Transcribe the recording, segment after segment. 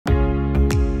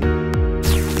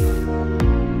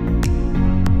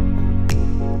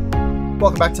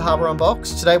Welcome back to Harbour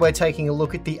Unboxed. Today we're taking a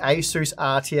look at the Asus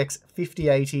RTX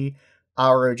 5080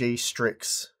 ROG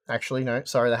Strix. Actually, no,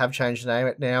 sorry, they have changed the name.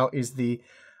 It now is the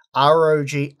ROG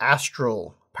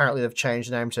Astral. Apparently they've changed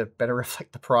the name to better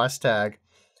reflect the price tag.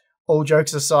 All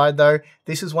jokes aside though,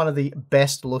 this is one of the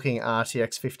best looking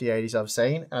RTX 5080s I've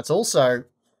seen, and it's also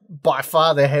by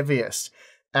far the heaviest.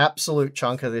 Absolute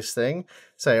chunk of this thing.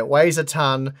 So it weighs a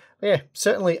ton. Yeah,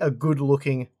 certainly a good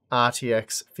looking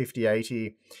RTX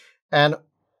 5080. And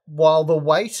while the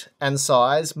weight and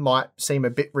size might seem a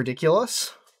bit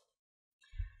ridiculous,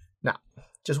 nah,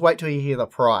 just wait till you hear the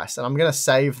price. And I'm going to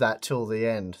save that till the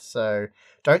end. So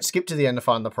don't skip to the end to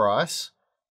find the price.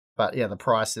 But yeah, the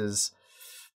price is,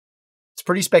 it's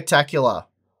pretty spectacular.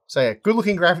 So yeah, good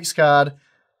looking graphics card,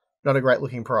 not a great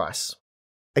looking price.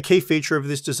 A key feature of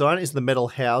this design is the metal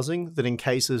housing that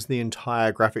encases the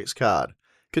entire graphics card.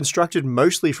 Constructed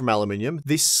mostly from aluminium,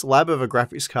 this slab of a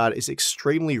graphics card is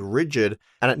extremely rigid,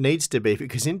 and it needs to be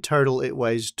because in total it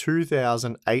weighs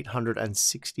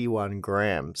 2,861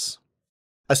 grams.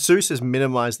 Asus has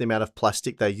minimized the amount of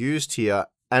plastic they used here,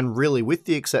 and really with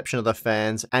the exception of the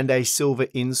fans and a silver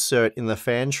insert in the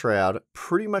fan shroud,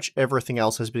 pretty much everything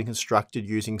else has been constructed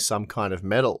using some kind of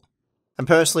metal. And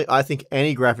personally, I think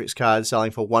any graphics card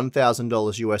selling for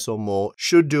 $1,000 US or more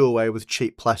should do away with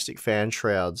cheap plastic fan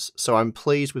shrouds, so I'm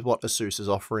pleased with what Asus is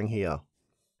offering here.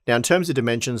 Now in terms of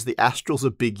dimensions, the Astral's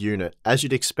a big unit. As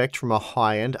you'd expect from a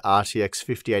high-end RTX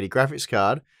 5080 graphics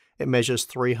card, it measures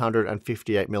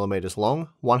 358mm long,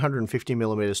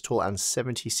 150mm tall and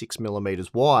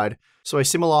 76mm wide, so a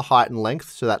similar height and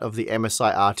length to that of the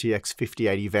MSI RTX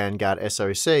 5080 Vanguard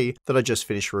SoC that I just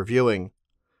finished reviewing.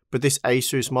 But this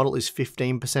Asus model is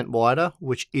 15% wider,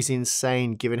 which is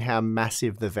insane given how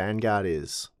massive the Vanguard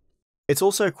is. It's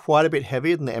also quite a bit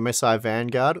heavier than the MSI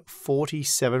Vanguard,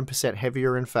 47%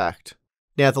 heavier in fact.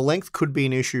 Now the length could be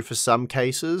an issue for some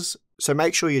cases, so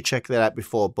make sure you check that out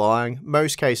before buying.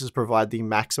 Most cases provide the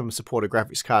maximum supported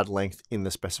graphics card length in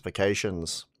the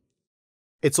specifications.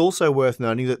 It's also worth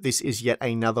noting that this is yet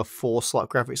another 4-slot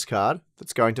graphics card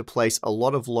that's going to place a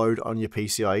lot of load on your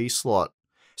PCIe slot.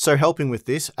 So helping with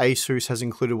this, Asus has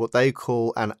included what they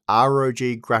call an ROG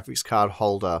graphics card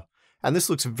holder. And this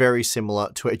looks very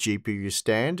similar to a GPU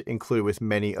stand included with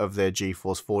many of their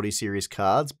GeForce 40 series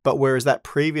cards, but whereas that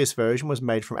previous version was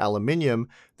made from aluminium,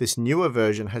 this newer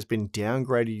version has been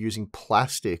downgraded using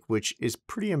plastic, which is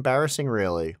pretty embarrassing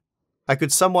really. I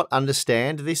could somewhat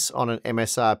understand this on an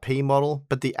MSRP model,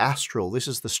 but the Astral, this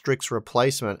is the Strix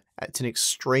replacement, it's an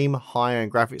extreme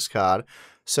high-end graphics card,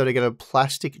 so to get a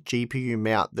plastic GPU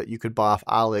mount that you could buy off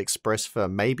AliExpress for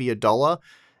maybe $1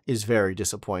 is very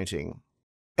disappointing.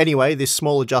 Anyway, this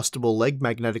small adjustable leg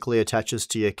magnetically attaches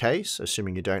to your case,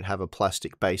 assuming you don't have a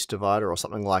plastic base divider or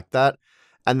something like that,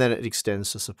 and then it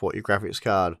extends to support your graphics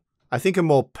card. I think a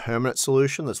more permanent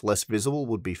solution that's less visible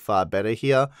would be far better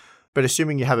here, but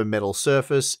assuming you have a metal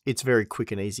surface, it's very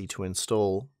quick and easy to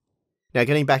install. Now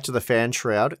getting back to the fan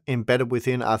shroud, embedded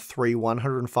within are 3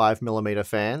 105mm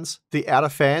fans. The outer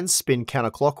fans spin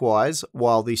counterclockwise,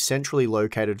 while the centrally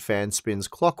located fan spins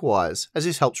clockwise, as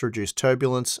this helps reduce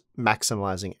turbulence,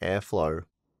 maximizing airflow.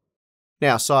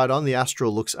 Now side on, the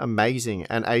Astral looks amazing,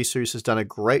 and Asus has done a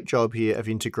great job here of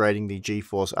integrating the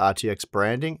GeForce RTX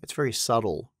branding. It's very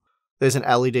subtle. There's an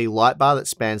LED light bar that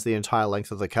spans the entire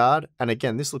length of the card, and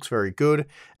again this looks very good,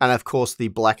 and of course the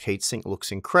black heatsink looks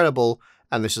incredible,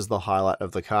 and this is the highlight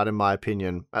of the card in my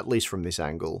opinion, at least from this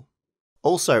angle.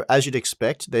 Also, as you'd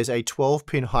expect, there's a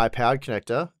 12-pin high-powered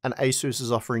connector, and Asus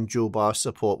is offering dual BIOS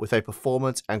support with a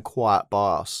performance and quiet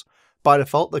BIOS. By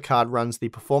default, the card runs the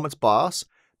performance BIOS,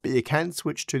 but you can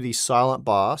switch to the silent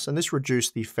BIOS, and this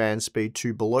reduced the fan speed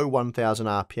to below 1000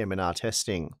 RPM in our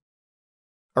testing.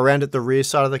 Around at the rear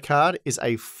side of the card is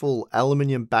a full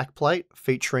aluminium backplate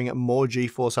featuring more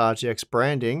GeForce RTX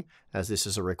branding, as this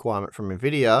is a requirement from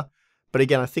Nvidia, but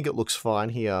again I think it looks fine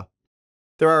here.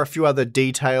 There are a few other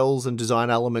details and design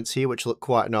elements here which look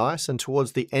quite nice, and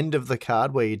towards the end of the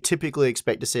card where you'd typically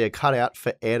expect to see a cutout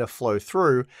for air to flow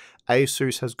through,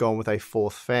 Asus has gone with a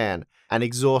 4th fan, an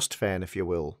exhaust fan if you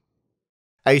will.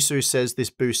 Asus says this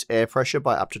boosts air pressure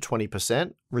by up to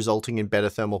 20%, resulting in better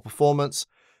thermal performance,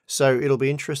 so it'll be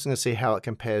interesting to see how it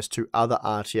compares to other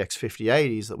RTX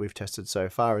 5080s that we've tested so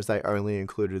far, as they only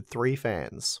included 3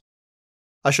 fans.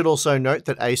 I should also note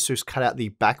that Asus cut out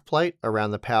the backplate around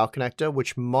the power connector,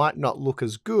 which might not look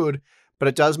as good, but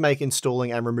it does make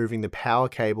installing and removing the power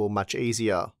cable much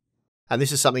easier. And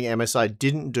this is something MSI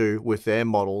didn't do with their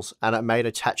models, and it made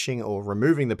attaching or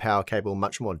removing the power cable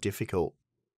much more difficult.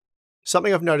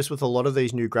 Something I've noticed with a lot of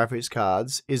these new graphics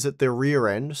cards is that the rear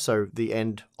end, so the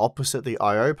end opposite the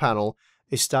I/O panel,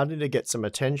 is starting to get some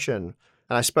attention.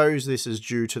 And I suppose this is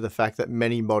due to the fact that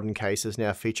many modern cases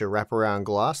now feature wraparound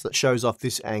glass that shows off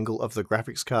this angle of the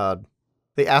graphics card.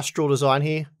 The Astral design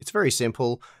here, it's very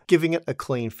simple, giving it a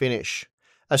clean finish.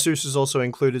 Asus has also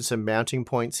included some mounting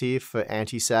points here for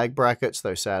anti-sag brackets,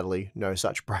 though sadly no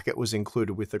such bracket was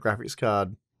included with the graphics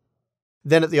card.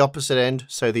 Then at the opposite end,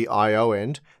 so the I/O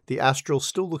end, the Astral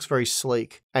still looks very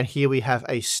sleek, and here we have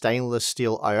a stainless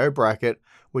steel I/O bracket,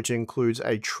 which includes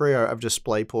a trio of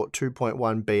DisplayPort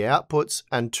 2.1B outputs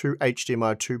and 2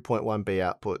 HDMI 2.1B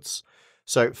outputs.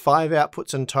 So 5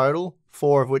 outputs in total,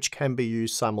 4 of which can be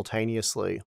used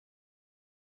simultaneously.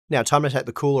 Now time to take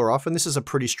the cooler off, and this is a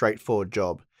pretty straightforward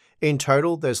job. In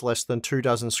total, there's less than 2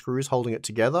 dozen screws holding it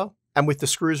together, and with the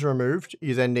screws removed,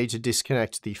 you then need to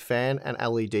disconnect the fan and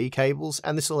LED cables,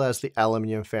 and this allows the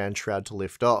aluminium fan shroud to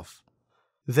lift off.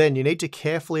 Then you need to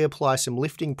carefully apply some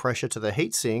lifting pressure to the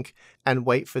heatsink and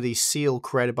wait for the seal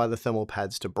created by the thermal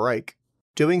pads to break.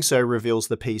 Doing so reveals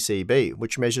the PCB,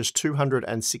 which measures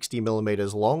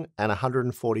 260mm long and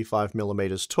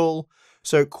 145mm tall,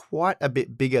 so quite a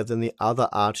bit bigger than the other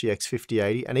RTX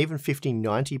 5080 and even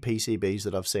 5090 PCBs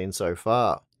that I've seen so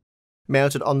far.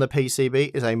 Mounted on the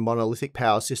PCB is a monolithic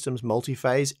Power Systems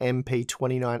multi-phase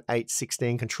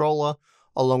MP29816 controller,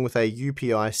 along with a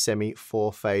UPI Semi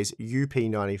 4-phase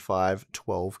UP95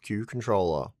 12Q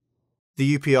controller.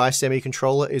 The UPI Semi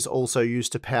controller is also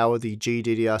used to power the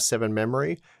GDDR7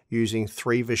 memory using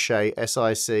 3 Vishay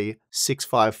SiC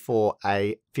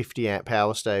 654A 50A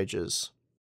power stages.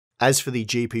 As for the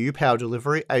GPU power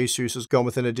delivery, Asus has gone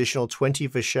with an additional 20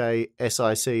 Vishay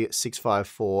SiC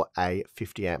 654A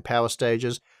 50A power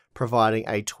stages, providing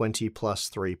a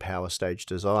 20+3 power stage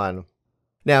design.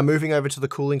 Now moving over to the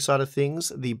cooling side of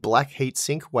things, the black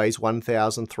heatsink weighs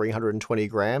 1,320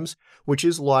 grams, which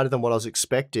is lighter than what I was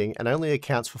expecting and only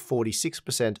accounts for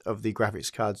 46% of the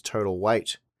graphics card's total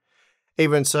weight.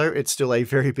 Even so, it's still a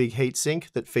very big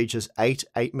heatsink that features 8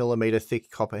 8mm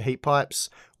thick copper heat pipes,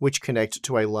 which connect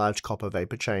to a large copper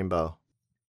vapor chamber.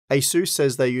 Asus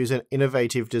says they use an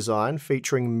innovative design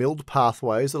featuring milled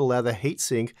pathways that allow the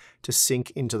heatsink to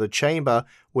sink into the chamber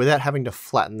without having to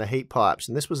flatten the heat pipes,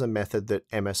 and this was a method that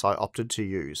MSI opted to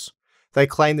use. They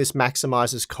claim this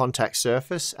maximizes contact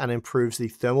surface and improves the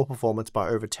thermal performance by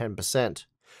over 10%.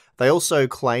 They also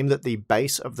claim that the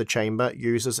base of the chamber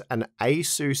uses an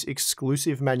Asus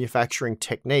exclusive manufacturing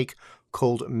technique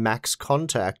called max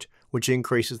contact, which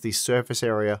increases the surface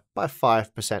area by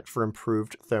 5% for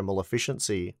improved thermal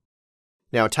efficiency.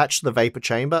 Now attached to the vapor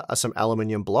chamber are some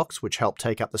aluminium blocks which help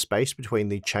take up the space between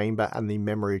the chamber and the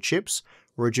memory chips,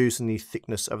 reducing the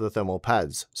thickness of the thermal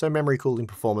pads, so memory cooling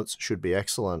performance should be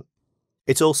excellent.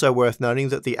 It's also worth noting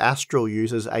that the Astral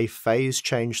uses a phase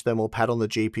change thermal pad on the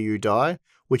GPU die,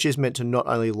 which is meant to not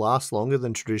only last longer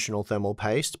than traditional thermal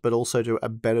paste, but also do a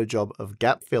better job of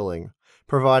gap filling,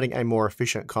 providing a more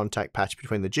efficient contact patch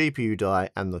between the GPU die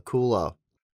and the cooler.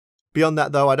 Beyond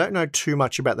that though, I don't know too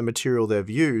much about the material they've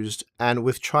used, and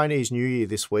with Chinese New Year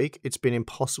this week, it's been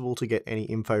impossible to get any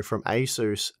info from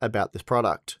Asus about this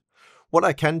product. What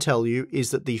I can tell you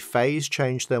is that the phase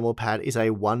change thermal pad is a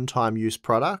one-time use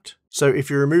product, so if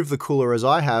you remove the cooler as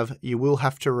I have, you will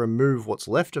have to remove what's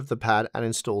left of the pad and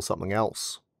install something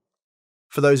else.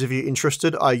 For those of you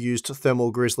interested, I used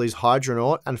Thermal Grizzly's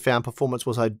Hydronaut and found performance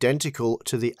was identical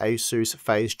to the Asus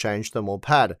phase change thermal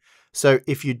pad. So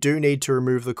if you do need to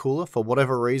remove the cooler for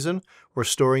whatever reason,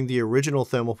 restoring the original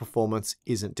thermal performance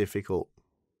isn't difficult.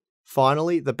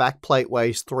 Finally, the backplate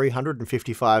weighs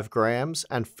 355 grams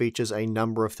and features a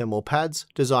number of thermal pads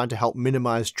designed to help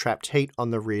minimize trapped heat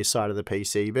on the rear side of the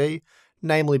PCB,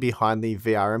 namely behind the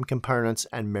VRM components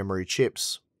and memory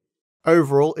chips.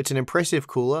 Overall, it's an impressive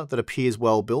cooler that appears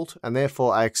well built, and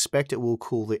therefore I expect it will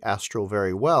cool the Astral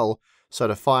very well, so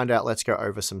to find out, let's go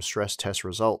over some stress test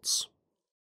results.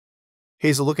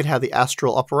 Here's a look at how the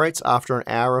Astral operates after an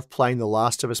hour of playing The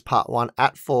Last of Us Part 1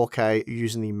 at 4K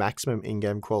using the maximum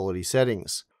in-game quality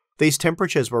settings. These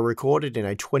temperatures were recorded in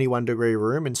a 21-degree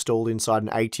room installed inside an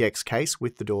ATX case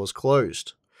with the doors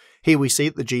closed. Here we see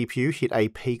that the GPU hit a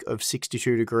peak of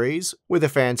 62 degrees with a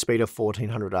fan speed of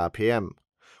 1400 RPM.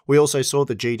 We also saw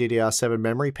the GDDR7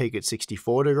 memory peak at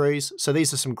 64 degrees, so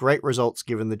these are some great results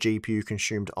given the GPU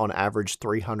consumed on average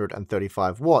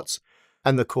 335 watts,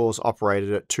 and the cores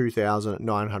operated at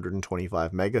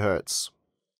 2925 MHz.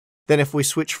 Then if we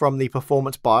switch from the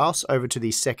performance BIOS over to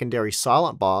the secondary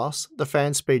silent BIOS, the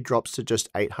fan speed drops to just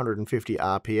 850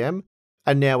 RPM,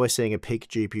 and now we're seeing a peak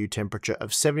GPU temperature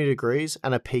of 70 degrees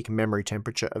and a peak memory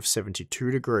temperature of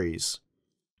 72 degrees.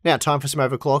 Now time for some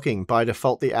overclocking. By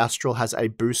default, the Astral has a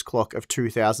boost clock of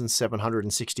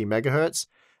 2760 MHz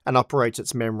and operates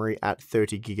its memory at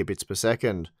 30 gigabits per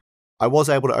second. I was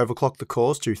able to overclock the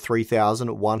cores to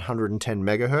 3110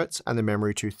 MHz and the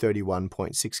memory to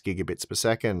 31.6 gigabits per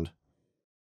second.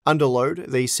 Under load,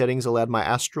 these settings allowed my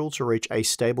Astral to reach a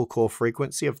stable core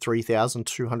frequency of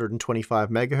 3225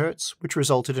 MHz, which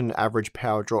resulted in an average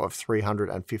power draw of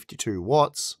 352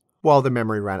 watts, while the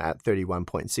memory ran at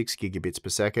 31.6 gigabits per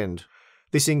second.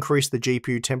 This increased the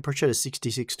GPU temperature to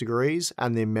 66 degrees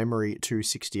and the memory to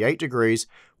 68 degrees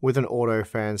with an auto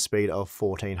fan speed of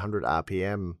 1400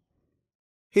 RPM.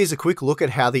 Here's a quick look at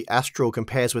how the Astral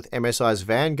compares with MSI's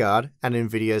Vanguard and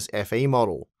Nvidia's FE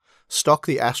model. Stock,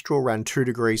 the Astral ran 2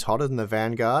 degrees hotter than the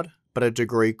Vanguard, but a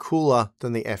degree cooler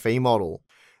than the FE model.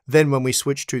 Then when we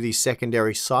switched to the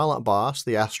secondary silent BIOS,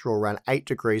 the Astral ran 8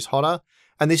 degrees hotter,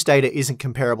 and this data isn't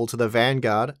comparable to the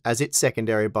Vanguard as its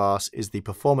secondary BIOS is the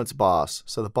performance BIOS,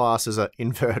 so the BIOSes are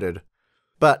inverted.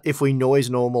 But if we noise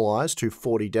normalize to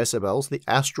 40 decibels, the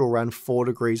Astral ran 4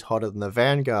 degrees hotter than the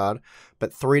Vanguard,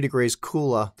 but 3 degrees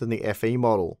cooler than the FE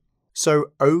model.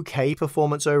 So okay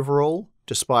performance overall,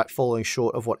 despite falling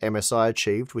short of what MSI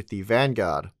achieved with the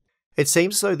Vanguard. It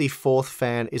seems as though the fourth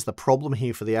fan is the problem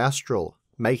here for the Astral,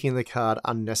 making the card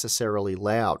unnecessarily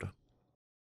loud.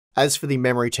 As for the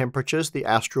memory temperatures, the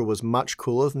Astral was much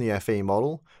cooler than the FE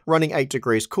model, running 8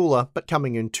 degrees cooler but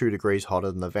coming in 2 degrees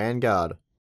hotter than the Vanguard.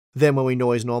 Then when we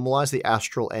noise normalize, the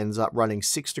Astral ends up running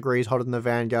 6 degrees hotter than the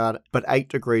Vanguard, but 8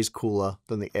 degrees cooler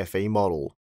than the FE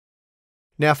model.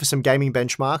 Now for some gaming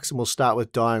benchmarks, and we'll start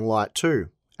with Dying Light 2.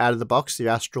 Out of the box, the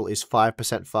Astral is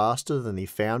 5% faster than the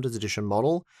Founders Edition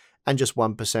model, and just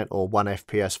 1% or 1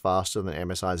 FPS faster than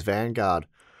MSI's Vanguard.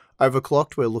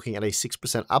 Overclocked, we're looking at a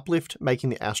 6% uplift, making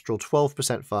the Astral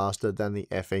 12% faster than the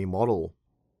FE model.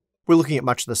 We're looking at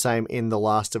much the same in The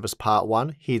Last of Us Part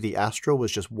 1. Here the Astral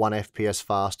was just 1 FPS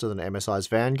faster than MSI's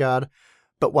Vanguard,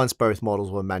 but once both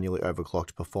models were manually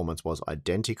overclocked, performance was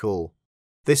identical.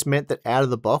 This meant that out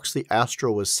of the box, the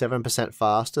Astral was 7%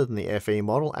 faster than the FE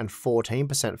model and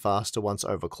 14% faster once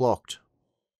overclocked.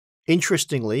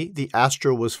 Interestingly, the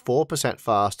Astral was 4%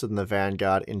 faster than the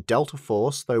Vanguard in Delta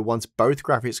Force, though once both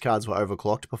graphics cards were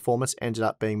overclocked, performance ended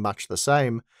up being much the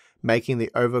same, making the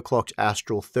overclocked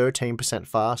Astral 13%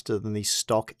 faster than the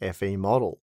stock FE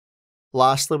model.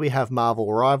 Lastly, we have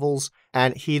Marvel Rivals,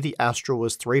 and here the Astral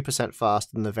was 3%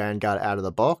 faster than the Vanguard out of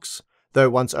the box,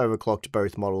 though once overclocked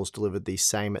both models delivered the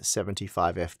same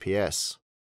 75 FPS.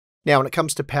 Now when it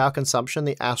comes to power consumption,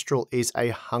 the Astral is a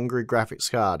hungry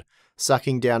graphics card,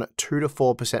 sucking down 2 to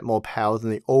 4% more power than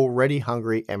the already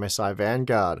hungry MSI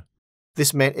Vanguard.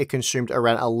 This meant it consumed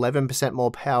around 11%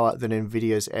 more power than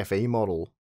Nvidia's FE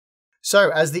model.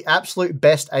 So, as the absolute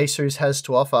best Asus has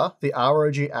to offer, the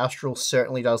ROG Astral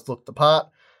certainly does look the part,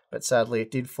 but sadly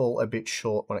it did fall a bit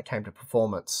short when it came to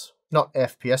performance. Not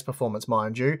FPS performance,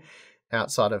 mind you,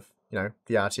 outside of, the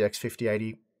RTX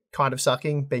 5080 kind of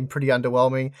sucking, being pretty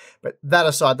underwhelming, but that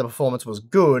aside, the performance was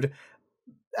good,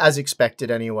 as expected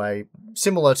anyway,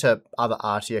 similar to other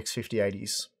RTX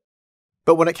 5080s.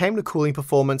 But when it came to cooling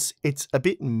performance, it's a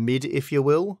bit mid, if you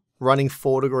will, running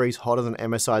 4 degrees hotter than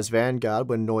MSI's Vanguard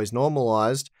when noise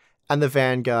normalized, and the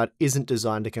Vanguard isn't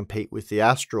designed to compete with the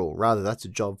Astral, rather that's a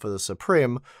job for the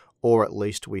Supreme, or at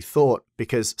least we thought,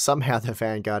 because somehow the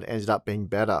Vanguard ended up being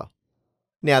better.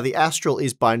 Now the Astral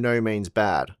is by no means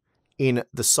bad. In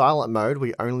the silent mode,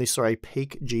 we only saw a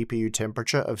peak GPU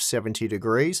temperature of 70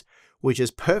 degrees, which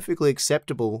is perfectly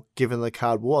acceptable given the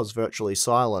card was virtually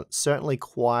silent, certainly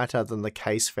quieter than the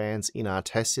case fans in our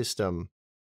test system.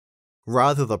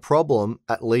 Rather, the problem,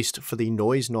 at least for the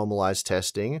noise normalized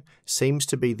testing, seems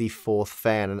to be the fourth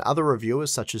fan, and other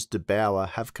reviewers such as DeBauer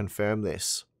have confirmed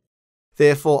this.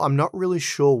 Therefore, I'm not really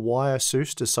sure why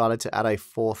Asus decided to add a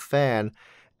fourth fan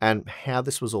and how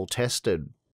this was all tested,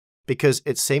 because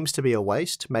it seems to be a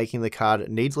waste, making the card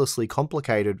needlessly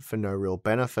complicated for no real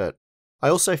benefit. I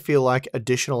also feel like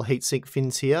additional heatsink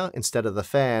fins here instead of the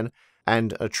fan,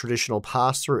 and a traditional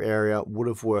pass-through area would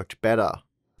have worked better.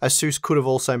 Asus could have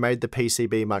also made the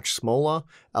PCB much smaller,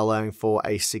 allowing for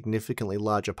a significantly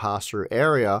larger pass-through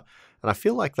area, and I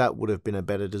feel like that would have been a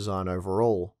better design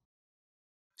overall.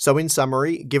 So in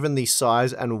summary, given the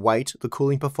size and weight, the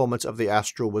cooling performance of the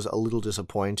Astral was a little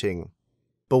disappointing.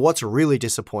 But what's really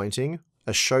disappointing,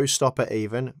 a showstopper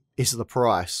even, is the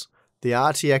price. The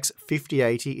RTX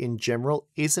 5080 in general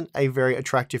isn't a very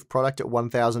attractive product at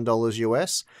 $1,000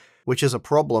 US, which is a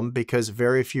problem because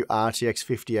very few RTX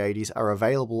 5080s are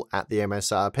available at the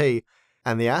MSRP,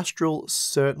 and the Astral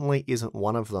certainly isn't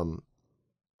one of them.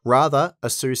 Rather,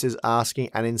 Asus is asking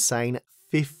an insane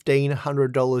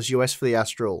 $1,500 US for the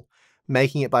Astral,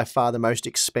 making it by far the most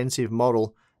expensive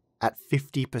model at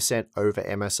 50% over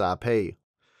MSRP.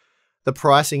 The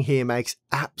pricing here makes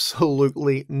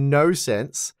absolutely no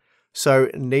sense, So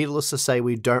needless to say,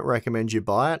 we don't recommend you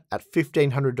buy it. At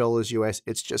 $1,500 US,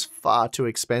 it's just far too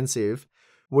expensive,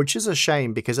 which is a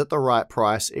shame because at the right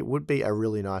price, it would be a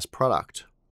really nice product.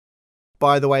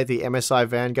 By the way, the MSI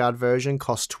Vanguard version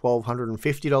costs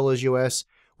 $1,250 US,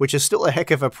 which is still a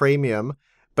heck of a premium,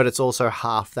 but it's also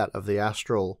half that of the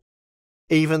Astral.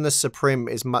 Even the Supreme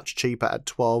is much cheaper at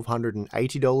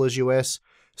 $1,280 US,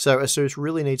 so Asus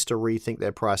really needs to rethink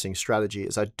their pricing strategy,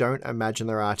 as I don't imagine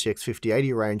their RTX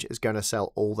 5080 range is going to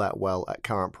sell all that well at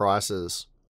current prices.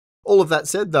 All of that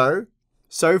said though,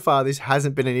 so far this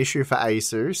hasn't been an issue for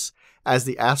Asus, as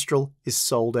the Astral is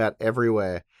sold out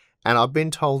everywhere, and I've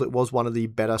been told it was one of the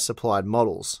better supplied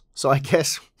models, so I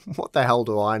guess what the hell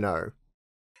do I know?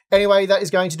 Anyway, that is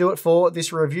going to do it for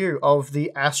this review of the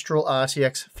Astral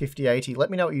RTX 5080. Let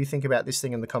me know what you think about this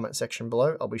thing in the comment section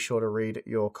below. I'll be sure to read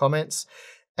your comments.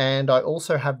 And I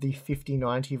also have the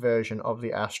 5090 version of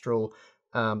the Astral,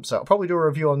 so I'll probably do a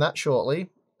review on that shortly.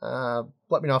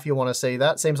 Let me know if you want to see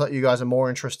that. Seems like you guys are more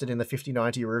interested in the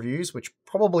 5090 reviews, which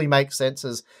probably makes sense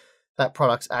as that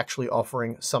product's actually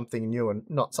offering something new and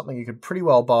not something you could pretty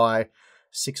well buy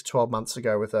 6 to 12 months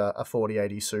ago with a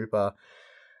 4080 Super.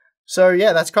 So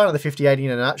yeah, that's kind of the 5080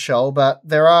 in a nutshell, but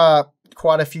there are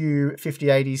quite a few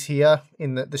 5080s here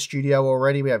in the studio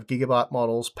already. We have Gigabyte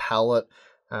models, Palette,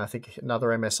 I think another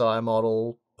MSI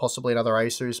model, possibly another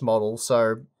Asus model.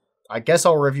 So I guess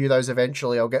I'll review those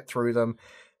eventually. I'll get through them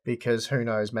because who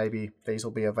knows, maybe these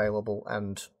will be available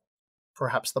and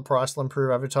perhaps the price will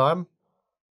improve over time.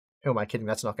 Who am I kidding?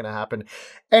 That's not going to happen.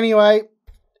 Anyway,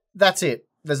 that's it.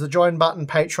 There's the join button,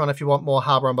 Patreon if you want more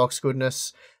Hardware Unboxed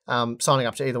goodness. Signing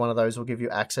up to either one of those will give you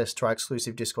access to our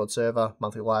exclusive Discord server,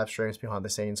 monthly live streams, behind the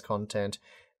scenes content,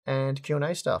 and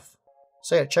Q&A stuff.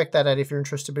 So yeah, check that out if you're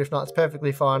interested, but if not, it's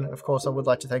perfectly fine. Of course, I would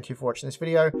like to thank you for watching this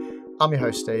video. I'm your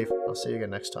host, Steve. I'll see you again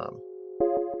next time.